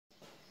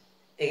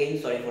Again,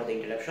 sorry for the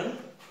interruption.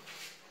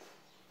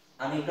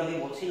 আমি একটু আগে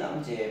বলছিলাম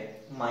যে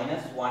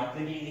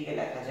 -120 ডিগ্রিকে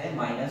লেখা যায়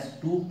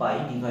 -2π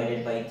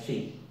ডিভাইডেড বাই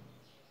 3।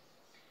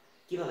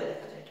 কিভাবে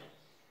লেখা যায় এটা?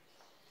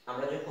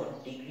 আমরা যখন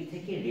ডিগ্রি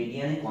থেকে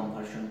রেডিয়ানে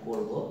কনভার্সন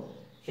করব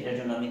সেটার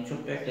জন্য আমি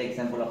ছোট্ট একটা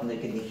एग्जांपल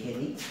আপনাদেরকে দেখিয়ে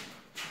দিই।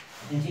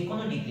 যে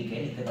কোনো ডিগ্রিকে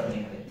লিখতে পারবেন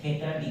এভাবে,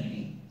 থিটা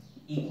ডিগ্রি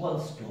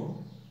ইকুয়ালস টু,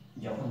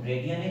 যখন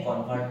রেডিয়ানে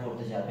কনভার্ট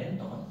করতে যাবেন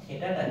তখন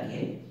থিটাটাকে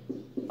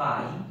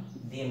পাই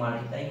দিয়ে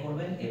মাল্টিপ্লাই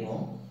করবেন এবং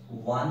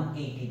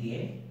 180 দিয়ে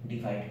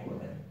ডিভাইড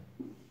করবেন।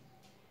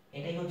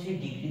 এটাই হচ্ছে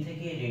ডিগ্রি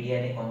থেকে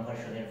রেডিয়ানে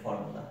কনভার্সনের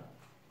ফর্মুলা।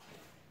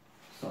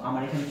 সো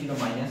আমার এখানে ছিল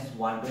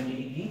 -120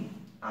 ডিগ্রি,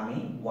 আমি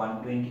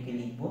 120 কে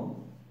লিখব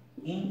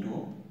ইনটু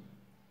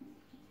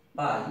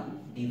পাই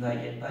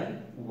ডিভাইডেড বাই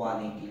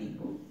 180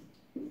 লিখব।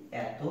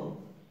 এত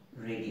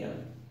রেডিয়ান,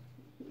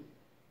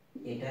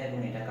 এটা এবং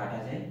এটা কাটা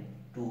যায়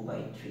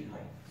 2/3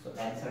 হয়। সো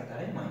অ্যানসার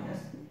তাহলে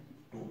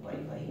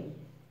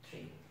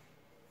 -2π/3।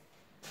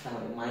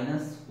 তাহলে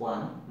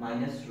 -1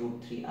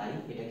 -√3i,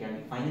 এটাকে আমি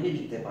ফাইনালি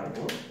লিখতে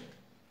পারবো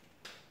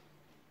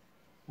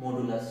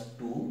মডুলাস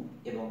 2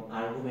 এবং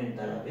আর্গুমেন্ট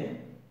দাঁড়াবে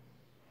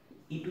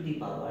e to the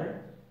power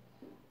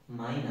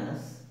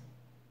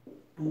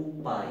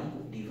 -2π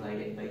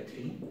divided by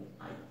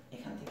 3i।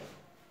 এখান থেকে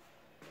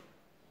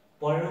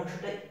পরের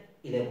অংশটা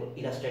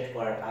ইলাস্ট্রেট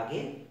করার আগে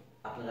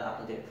আপনারা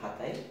আপনাদের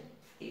খাতায়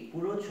এই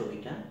পুরো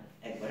ছবিটা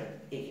একবার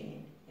এঁকে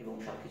নিন এবং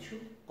সবকিছু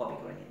কপি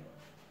করে নিন।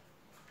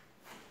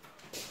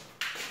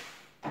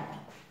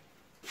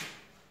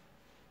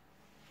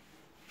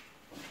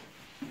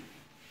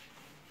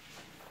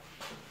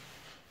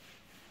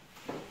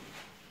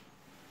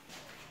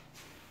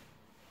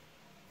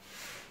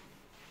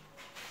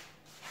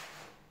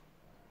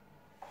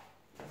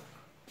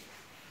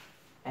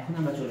 এখন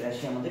আমরা চলে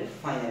আসি আমাদের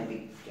final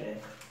পিকচারে।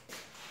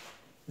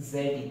 z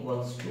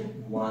equals to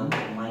 1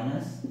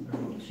 minus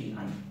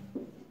 √3i।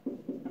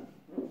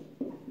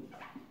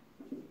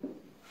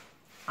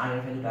 আর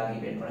এর ভ্যালুটা আগে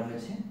বের করা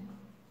হয়েছে।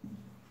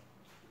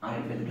 আর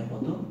এর ভ্যালুটা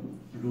কত?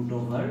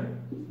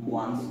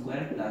 √1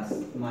 স্কয়ার প্লাস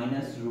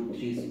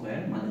 -√3 স্কয়ার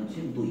মানে হচ্ছে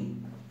 2।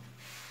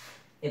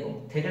 এবং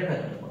থিটার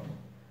ভ্যালুটা কত?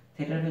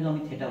 থিটার ভ্যালু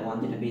আমি θ1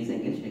 যেটা বেস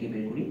অ্যাঙ্গেল সেটাকে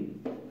বের করি,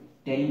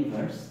 tan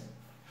ইনভার্স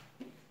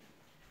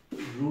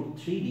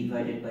 √3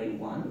 ডিভাইডেড বাই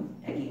 1,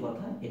 একই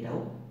কথা, এটাও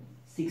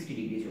 60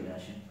 ডিগ্রি চলে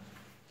আসে।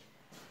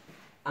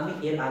 আমি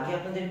এর আগে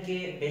আপনাদেরকে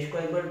বেশ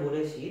কয়েকবার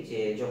বলেছি যে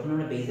যখন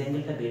আমরা বেস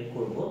অ্যাঙ্গেলটা বের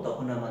করব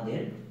তখন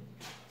আমাদের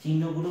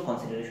চিহ্নগুলো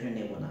কনসিডারেশনে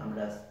নেব না,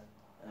 আমরা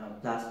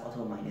প্লাস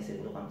অথবা মাইনাস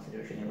এগুলো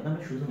কনসিডারেশনে নেব না,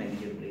 আমরা শুধু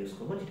ম্যাগনিটিউডগুলো ইউজ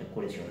করব, যেটা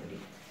করেছি অলরেডি।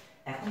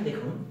 এখন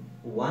দেখুন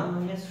 1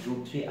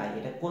 -√3i,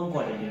 এটা কোন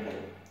কোয়াড্রেন্টের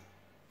ভ্যালু?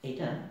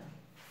 এটা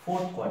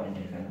ফোর্থ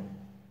কোয়াড্রেন্টের ভ্যালু।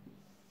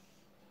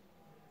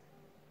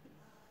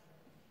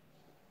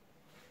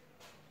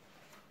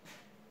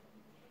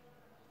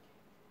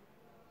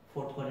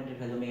 ফোর্থ কোয়াড্রেন্টের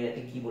ভ্যালু আমি এর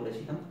আগে কি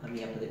বলেছিলাম? আমি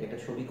আপনাদেরকে একটা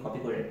ছবি কপি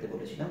করে রাখতে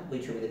বলেছিলাম। ওই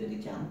ছবিতে যদি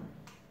যান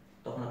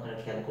তখন আপনারা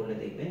খেয়াল করলে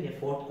দেখবেন যে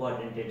ফোর্থ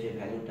কোয়াড্রেন্টের যে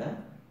ভ্যালুটা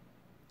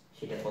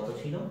সেটা কত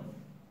ছিল?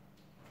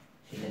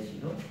 সেটা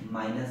ছিল -θ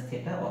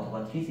অথবা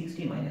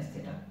 360 - θ।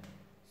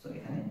 সো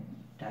এখানে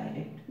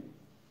ডাইরেক্ট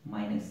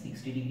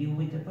 -60 ডিগ্রিও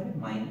হইতে পারে,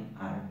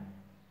 আর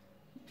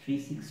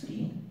 360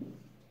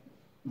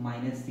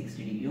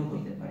 -60 ডিগ্রিও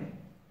হইতে পারে।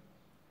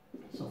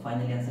 সো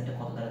ফাইনালি অ্যান্সারটা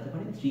কত দাঁড়াতে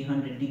পারে?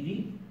 300 ডিগ্রি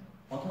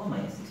অথবা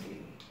 -60 ডিগ্রি।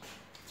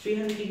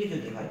 300 ডিগ্রি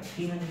যদি হয়,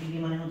 300 ডিগ্রি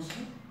মানে হচ্ছে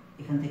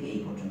এখান থেকে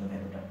এই পর্যন্ত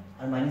ভ্যালুটা,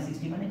 আর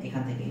 -60 মানে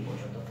এখান থেকে এই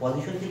পর্যন্ত।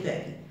 পজিশন কিন্তু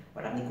একই,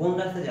 বাট আপনি কোন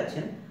রাস্তায়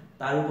যাচ্ছেন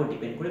তার উপর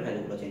ডিপেন্ড করে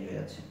ভ্যালুগুলো চেঞ্জ হয়ে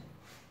যাচ্ছে।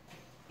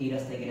 এই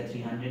রাস্তায় গেলে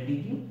 300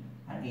 ডিগ্রি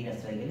আর এই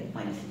রাস্তায় গেলে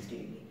 -60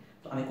 ডিগ্রি।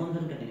 তো আমি কোন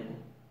ভ্যালুটাকে নেব?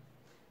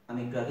 আমি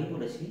একটু আগেই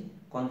বলেছি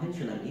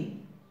কনভেনশনালি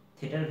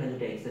থিটার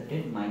ভ্যালুটা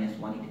অ্যাকসেপ্টেড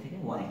 -180 থেকে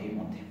 180 এর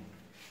মধ্যে।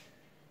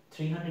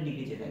 300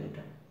 ডিগ্রি যে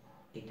ভ্যালুটা,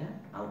 এটা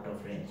আউট অফ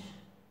রেঞ্জ,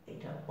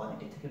 এটা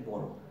 180 থেকে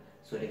বড়,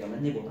 সো এটাকে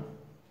আমরা নেব না।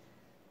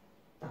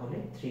 তাহলে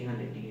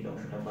 300 ডিগ্রির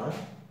অংশটা বাদ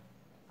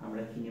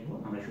আমরা কি নেব?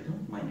 আমরা শুধু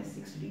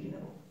 -60 ডিগ্রি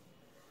নেব।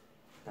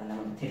 তাহলে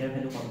আমাদের থিটার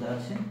ভ্যালু কত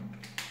দাঁড়াচ্ছে?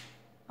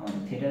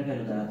 আমাদের থিটার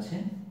ভ্যালু দাঁড়াচ্ছে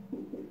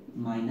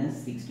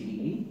 -60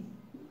 ডিগ্রি,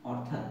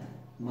 অর্থাৎ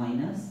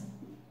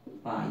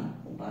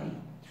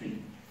 -π/3।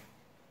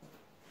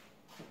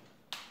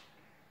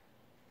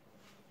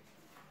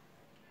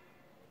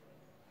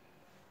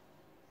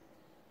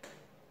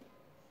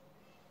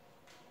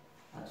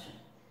 আচ্ছা,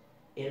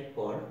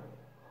 এরপর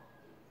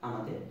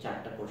আমাদের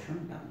চারটা পোর্শন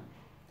ডান।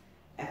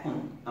 এখন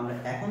আমরা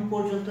এখন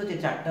পর্যন্ত যে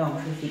চারটা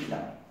অংশ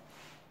শিখলাম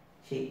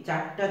সেই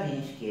চারটা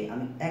জিনিসকে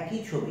আমি একই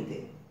ছবিতে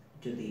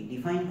যদি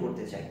ডিফাইন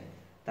করতে চাই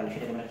তাহলে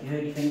সেটাকে আমরা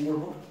কিভাবে ডিফাইন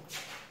করব?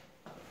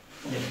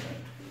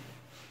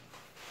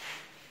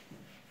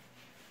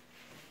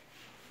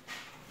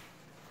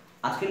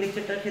 আজকের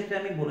লেকচারটার ক্ষেত্রে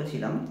আমি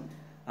বলেছিলাম,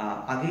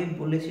 আগে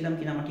বলেছিলাম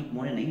কিনা আমার ঠিক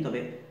মনে নেই, তবে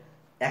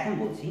এখন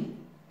বলছি,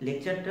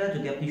 লেকচারটা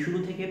যদি আপনি শুরু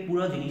থেকে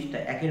পুরো জিনিসটা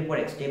একের পর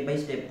এক স্টেপ বাই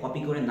স্টেপ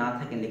কপি করে না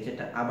থাকেন,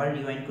 লেকচারটা আবার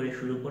রিওয়াইন্ড করে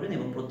শুরু করেন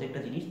এবং প্রত্যেকটা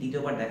জিনিস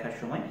দ্বিতীয়বার দেখার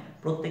সময়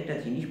প্রত্যেকটা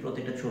জিনিস,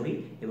 প্রত্যেকটা ছবি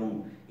এবং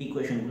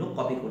ইকুয়েশনগুলো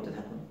কপি করতে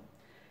থাকুন।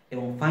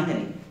 এবং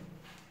ফাইনালি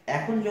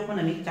এখন যখন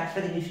আমি চারটা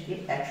জিনিসকে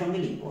একসঙ্গে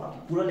লিখবো,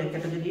 পুরো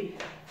লেকচারটা যদি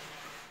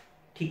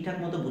ঠিকঠাক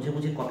মতো বুঝে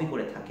বুঝে কপি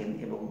করে থাকেন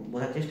এবং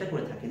বোঝার চেষ্টা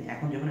করে থাকেন,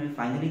 এখন যখন আমি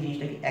ফাইনালি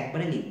জিনিসটাকে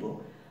একবারে লিখবো,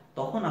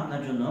 তখন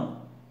আপনার জন্য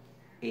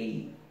এই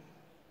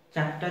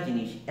চারটা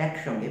জিনিস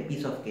একসঙ্গে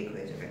পিস অফ কেক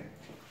হয়ে যাবে।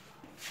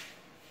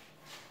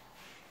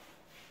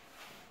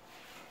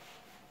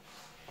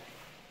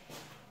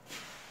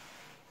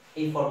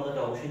 এই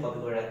ফর্মুলাটা অবশ্যই কপি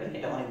করে রাখবেন,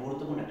 এটা অনেক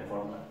গুরুত্বপূর্ণ একটা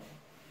formula.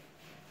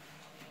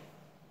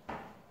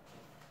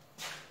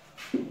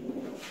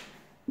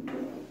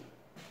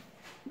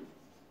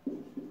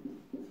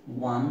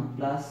 One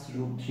plus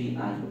root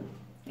 3i,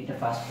 এটা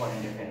first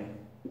কোয়াড্রেন্টের value.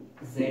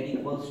 z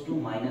equals to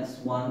minus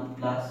 1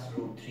 plus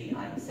root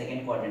 3i,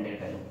 second কোয়াড্রেন্টের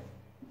value.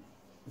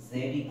 z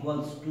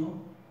equals to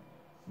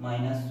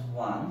minus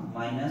 1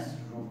 minus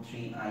root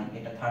 3i,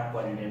 এটা third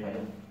কোয়াড্রেন্টের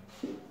value.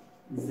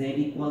 z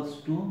equals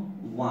to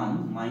 1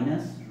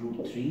 minus root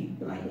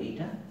 3i,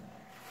 এটা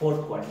fourth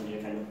কোয়াড্রেন্টের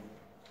value.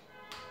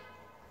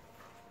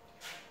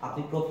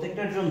 আপনি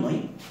প্রত্যেকটার জন্যই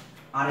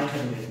r এর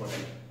value বের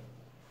করবেন।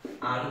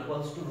 r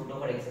equals to root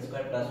over x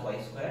square plus y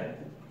square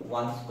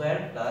 1 square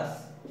plus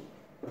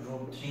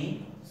root 3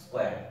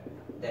 square,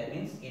 that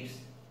means it's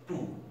 2.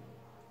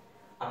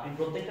 আপনি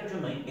প্রত্যেকটার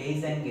জন্যই বেস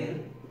অ্যাঙ্গেল,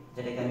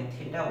 যেটাকে আমি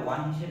থিটা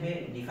 1 হিসেবে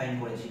ডিফাইন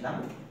করেছিলাম,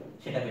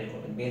 সেটা বের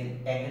করবেন। বেস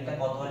অ্যাঙ্গেলটা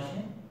কত আসে?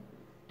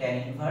 tan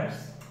inverse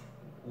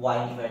y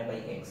divide by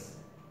x।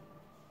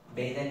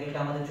 Base অ্যাঙ্গেলটা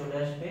আমাদের চলে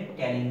আসবে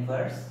tan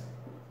inverse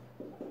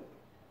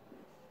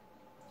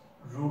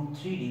root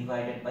 3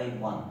 divided by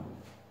 1।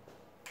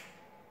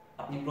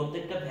 আপনি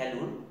প্রত্যেকটা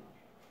ভ্যালুর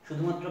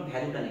শুধুমাত্র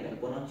ভ্যালুটা নেবেন,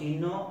 কোনো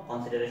চিহ্ন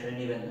কনসিডারেশনে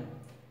নেবেন না।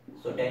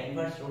 So tan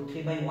inverse root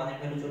 3 by 1 এর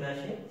ভ্যালু চলে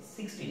আসে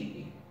 60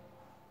 ডিগ্রি।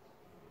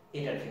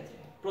 এটার ক্ষেত্রে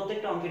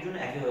প্রত্যেকটা অঙ্কের জন্য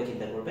একইভাবে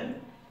চিন্তা করবেন।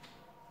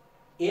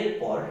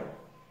 এরপর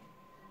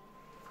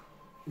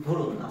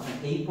ধরুন আপনার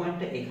এই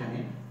পয়েন্টটা এখানে,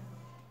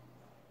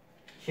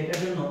 সেটার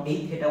জন্য এই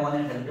থিটা 1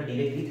 এর ভ্যালুটা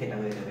ডাইরেক্টলি থিটা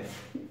হয়ে যাবে।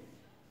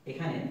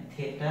 এখানে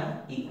থিটা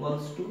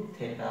ইকুয়ালস টু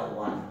থিটা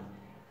 1।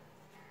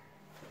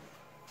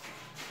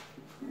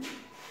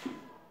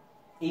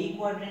 এই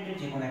কোয়াড্রেন্টের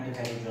যে কোনো একটা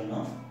ভ্যালুর জন্য,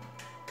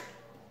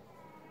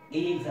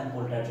 এই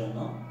এক্সাম্পলটার জন্য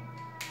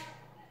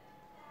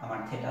আমার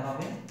থিটা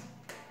হবে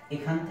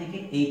এখান থেকে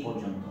এই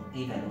পর্যন্ত,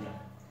 এই ভ্যালুটা,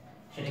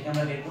 সেটাকে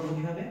আমরা বের করব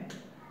কিভাবে?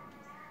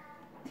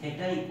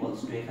 থিটা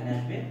ইকুয়ালস টু এখানে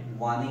আসবে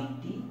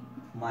 180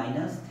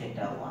 minus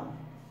theta 1,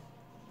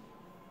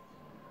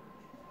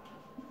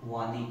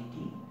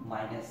 180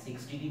 minus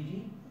 60 degree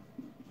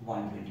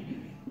 120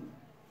 degree.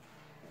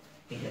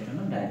 এটার জন্য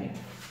ডাইরেক্ট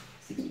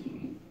 60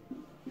 ডিগ্রি।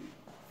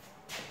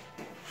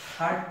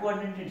 থার্ড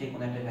কোয়াড্রেন্টের যে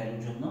কোনো একটা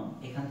ভ্যালুর জন্য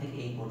এখান থেকে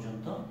এই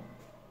পর্যন্ত,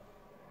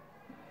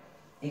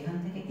 এখান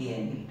থেকে এই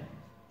অ্যাঙ্গেলটা,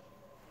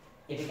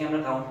 এটাকে আমরা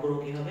কাউন্ট করব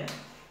কিভাবে?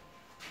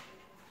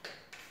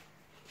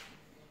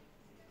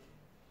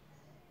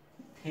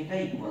 থিটা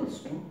ইকুয়ালস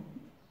টু,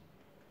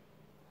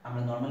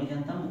 আমরা নরমালি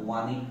জানতাম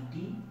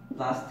 180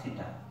 প্লাস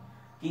থিটা,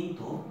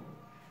 কিন্তু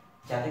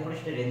যাতে করে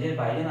সেটা রেঞ্জের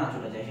বাইরে না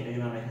চলে যায় সেটার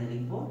জন্য আমরা এখানে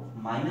লিখব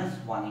মাইনাস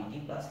 180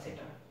 প্লাস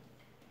থিটা,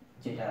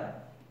 যেটা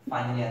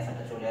ফাইনালি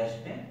অ্যান্সারটা চলে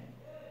আসবে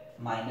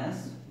মাইনাস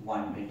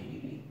 120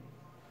 ডিগ্রি।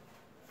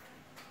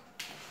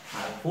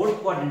 আর ফোর্থ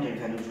কোয়াড্রেন্টের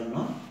ভ্যালুর জন্য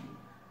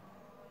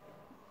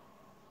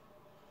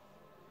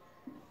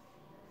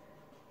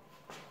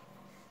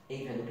এই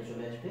ভ্যালুটা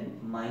চলে আসবে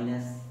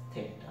minus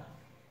theta,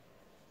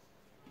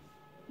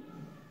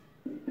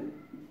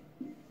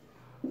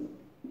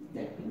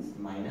 that means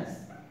minus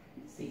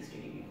 60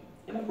 degree.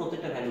 এবং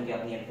প্রত্যেকটা ভ্যালুকে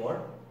আপনি এরপর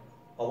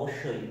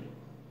অবশ্যই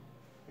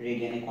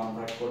রেডিয়ানে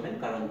কনভার্ট করবেন,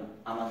 কারণ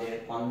আমাদের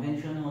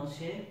কনভেনশন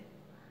হচ্ছে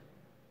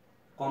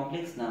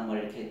কমপ্লেক্স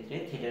নাম্বারের ক্ষেত্রে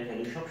থিটার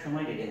ভ্যালু সব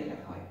সময় রেডিয়ানে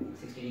লেখা হয়।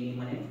 60 ডিগ্রি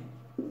মানে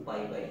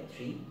pi by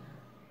 3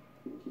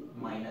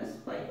 minus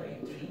pi by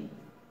 3,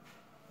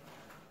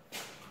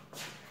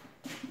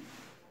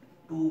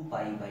 2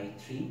 pi by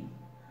 3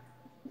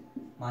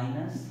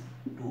 minus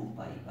 2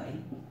 pi by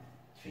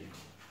 3।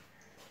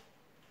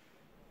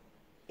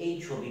 এই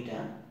ছবিটা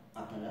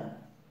আপনারা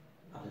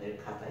আপনাদের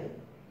খাতায়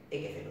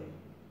এঁকে ফেলুন।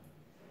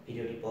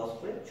 ভিডিওটি পজ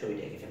করে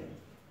ছবিটা এঁকে ফেলুন।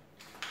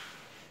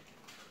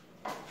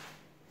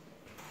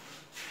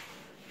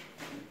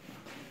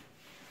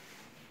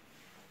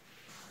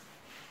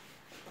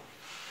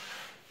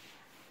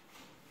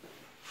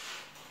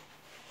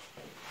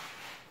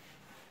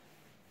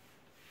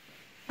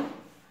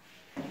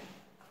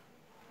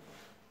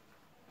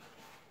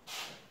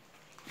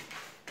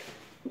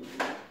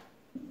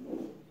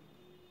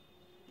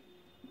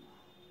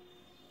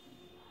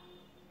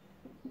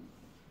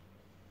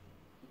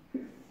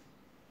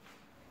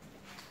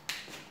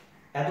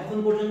 এতক্ষণ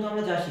পর্যন্ত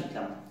আমরা যা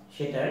শিখলাম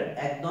সেটার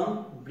একদম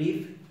ব্রিফ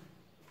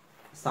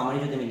সামারি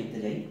যদি আমি লিখতে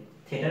যাই,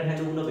 থিটার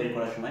ভ্যালুগুলো বের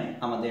করার সময়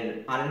আমাদের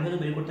আর এর ভ্যালু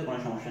বের করতে কোনো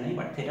সমস্যা নেই,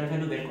 বাট থিটার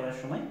ভ্যালু বের করার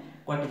সময়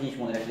কয়েকটা জিনিস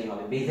মনে রাখলেই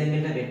হবে। বেস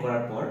অ্যাঙ্গেলটা বের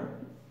করার পর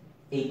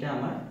এইটা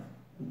আমার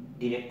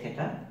ডিরেক্ট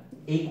থিটা,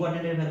 এই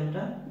কোয়াড্রেন্টের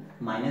ভ্যালুটা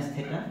মাইনাস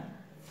থিটা,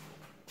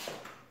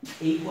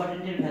 এই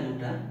কোয়াড্রেন্টের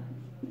ভ্যালুটা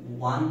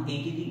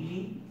 180 ডিগ্রি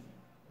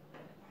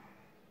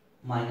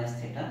মাইনাস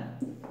থিটা,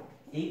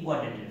 এই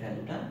কোয়াড্রেন্টের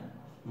ভ্যালুটা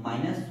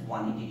minus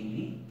 180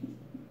 degree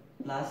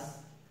plus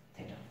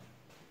theta.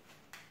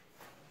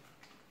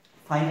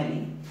 Finally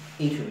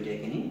এই ছবিটা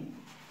এঁকে নিন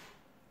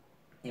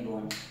এবং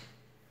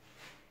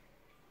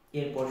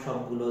এরপর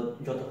সবগুলো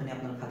যতখানি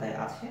আপনার খাতায়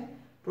আছে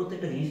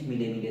প্রত্যেকটা জিনিস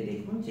মিলে মিলে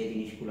দেখুন যে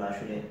জিনিসগুলো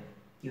আসলে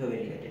কীভাবে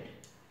রিলেটেড।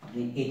 আপনি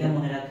এটা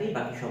মনে রাখলেই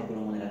বাকি সবগুলো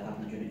মনে রাখা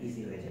আপনার জন্য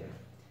ইজি হয়ে যাবে।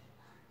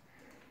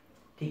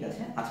 ঠিক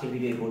আছে, আজকের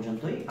ভিডিও এই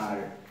পর্যন্তই। আর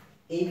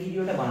এই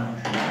ভিডিওটা বানানোর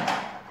সময়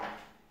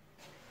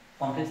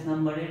কমপ্লেক্স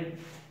নাম্বারের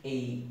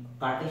এই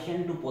কার্টেশিয়ান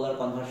টু পোলার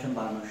কনভার্সন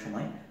বানানোর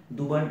সময়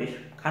দুবার বেশ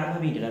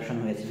খারাপভাবে ইন্টারাকশন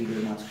হয়েছে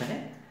ভিডিওর মাঝখানে।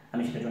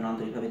 আমি সেটার জন্য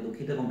আন্তরিকভাবে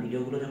দুঃখিত। এবং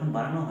ভিডিওগুলো যখন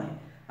বানানো হয়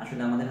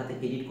আসলে আমাদের হাতে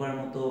এডিট করার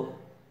মতো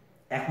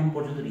এখন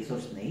পর্যন্ত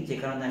রিসোর্স নেই, যে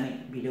কারণে আমি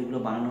ভিডিওগুলো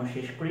বানানো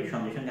শেষ করি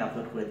সঙ্গে সঙ্গে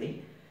আপলোড করে দিই।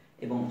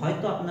 এবং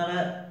হয়তো আপনারা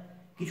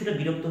কিছুটা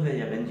বিরক্ত হয়ে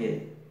যাবেন যে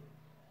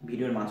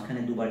ভিডিওর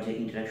মাঝখানে দুবার যে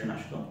ইন্টারাকশন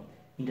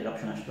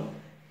আসলো।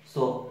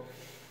 সো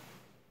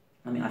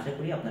আমি আশা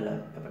করি আপনারা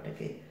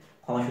ব্যাপারটাকে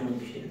ক্ষমাসুন্দর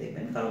দৃষ্টিতে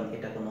দেখবেন, কারণ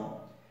এটা কোনো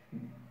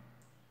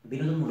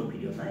বিনোদনমূলক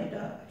ভিডিও না,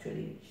 এটা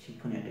অ্যাকচুয়ালি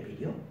শিক্ষণীয় একটা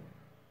ভিডিও।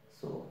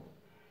 সো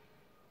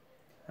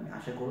আমি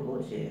আশা করব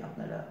যে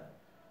আপনারা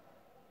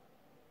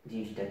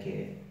জিনিসটাকে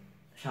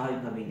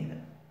স্বাভাবিকভাবেই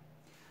নেবেন।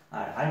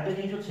 আর আরেকটা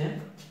জিনিস হচ্ছে,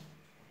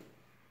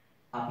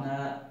 আপনারা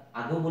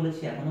আগেও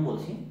বলেছি এখনও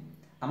বলছি,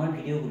 আমার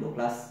ভিডিওগুলো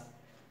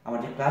আমার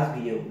যে ক্লাস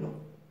ভিডিওগুলো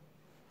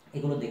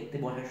এগুলো দেখতে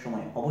বসার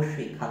সময়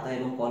অবশ্যই খাতা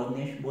এবং কলম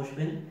নিয়ে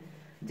বসবেন,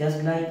 just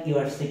like you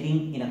are sitting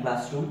in a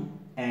classroom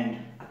and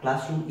a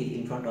classroom is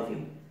in front of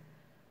you.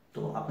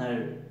 তো আপনার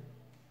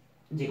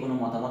যে কোনো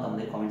মতামত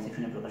আমাদের কমেন্ট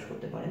সেকশনে প্রকাশ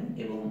করতে পারেন।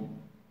 এবং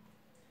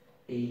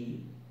এই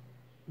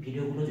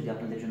ভিডিওগুলো যদি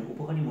আপনাদের জন্য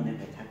উপকারী মনে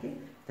হয়ে থাকে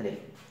তাহলে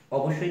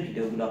অবশ্যই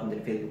ভিডিওগুলো আপনাদের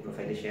ফেসবুক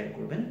প্রোফাইলে শেয়ার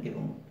করবেন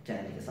এবং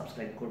চ্যানেলটিকে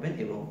সাবস্ক্রাইব করবেন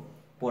এবং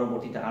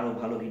পরবর্তীতে আরও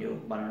ভালো ভিডিও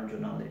বানানোর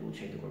জন্য আমাদেরকে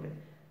উৎসাহিত করবেন।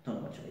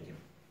 ধন্যবাদ সবাইকে।